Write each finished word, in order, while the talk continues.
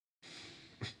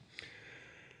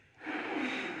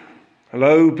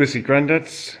Hello, busy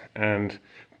granddads and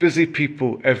busy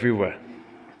people everywhere.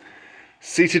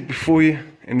 Seated before you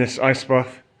in this ice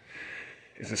bath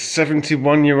is a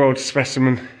 71-year-old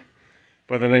specimen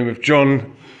by the name of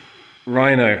John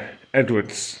Rhino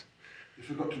Edwards. You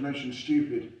forgot to mention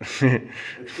stupid.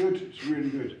 It's good, it's really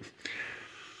good.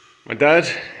 My dad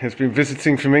has been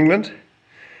visiting from England,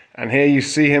 and here you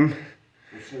see him.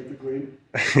 Let's take the green.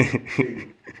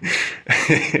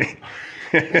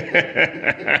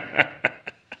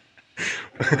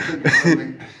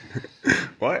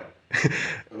 What?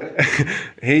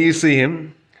 Here you see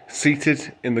him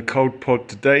seated in the cold pod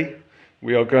today.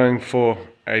 We are going for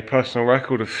a personal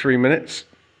record of 3 minutes.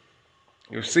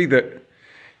 You'll see that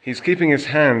he's keeping his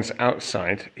hands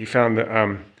outside. He found that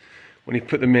when he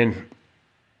put them in,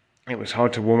 it was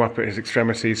hard to warm up at his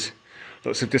extremities.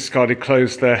 Lots of discarded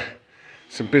clothes there.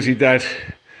 Some busy dad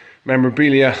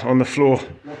memorabilia on the floor.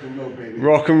 Rock and roll, baby.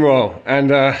 Rock and roll.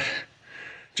 And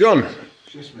John,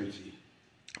 Yes, matey.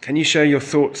 can you share your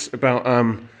thoughts about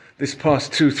this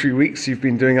past 2-3 weeks you've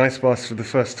been doing ice baths for the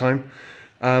first time?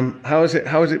 How has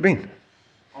it been?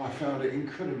 I found it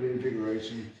incredibly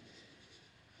invigorating,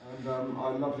 and I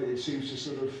love it. It seems to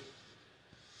sort of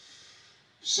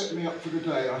set me up for the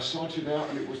day. I started out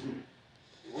and it wasn't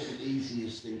the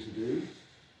easiest thing to do,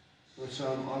 but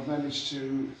I've managed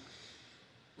to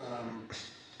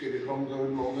get it longer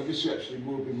and longer. This actually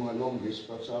will be my longest,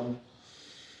 but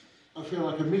I feel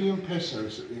like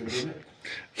 £1,000,000 at the end of it.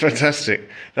 Fantastic.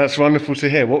 That's wonderful to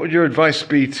hear. What would your advice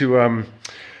be to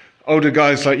older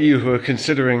guys like you who are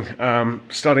considering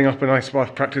starting up an ice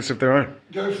bath practice of their own?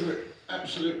 Go for it.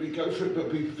 Absolutely go for it,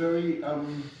 but be very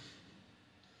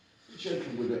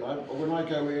gentle with it. When I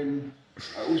go in,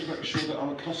 I always make sure that I'm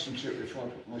accustomed to it before I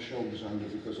put my shoulders under,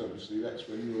 because obviously that's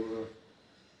when you're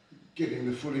getting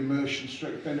the full immersion,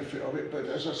 straight benefit of it. But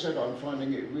as I said, I'm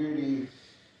finding it really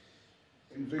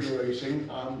invigorating.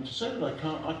 To say that I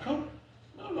can't.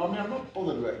 No, I mean, I'm not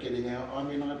bothered about getting out. I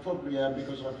mean, I probably am,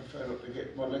 because I prefer not to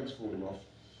get my legs falling off.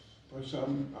 But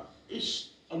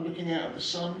I'm looking out at the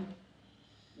sun.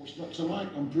 What's not to like?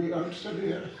 I'm steady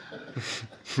here.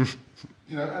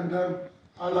 You know, and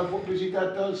I love what Busy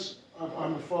Dad does.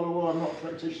 I'm a follower. I'm not a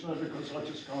practitioner because I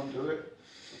just can't do it.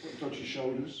 I've got dodgy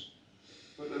shoulders.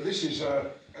 But this is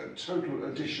a total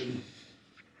addition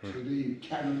to the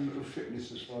canon of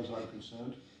fitness as far as I'm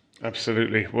concerned.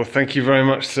 Absolutely. Well, thank you very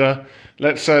much, sir.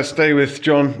 Let's stay with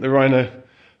John the Rhino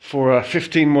for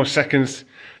 15 more seconds.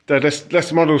 Dad,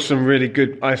 let's model some really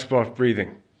good ice bath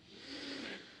breathing.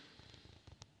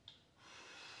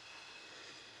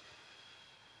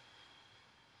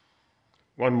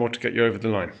 One more to get you over the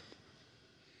line.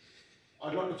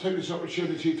 I'd like to take this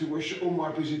opportunity to wish all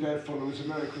my Busy Dad followers a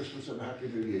Merry Christmas and a Happy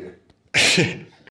New Year.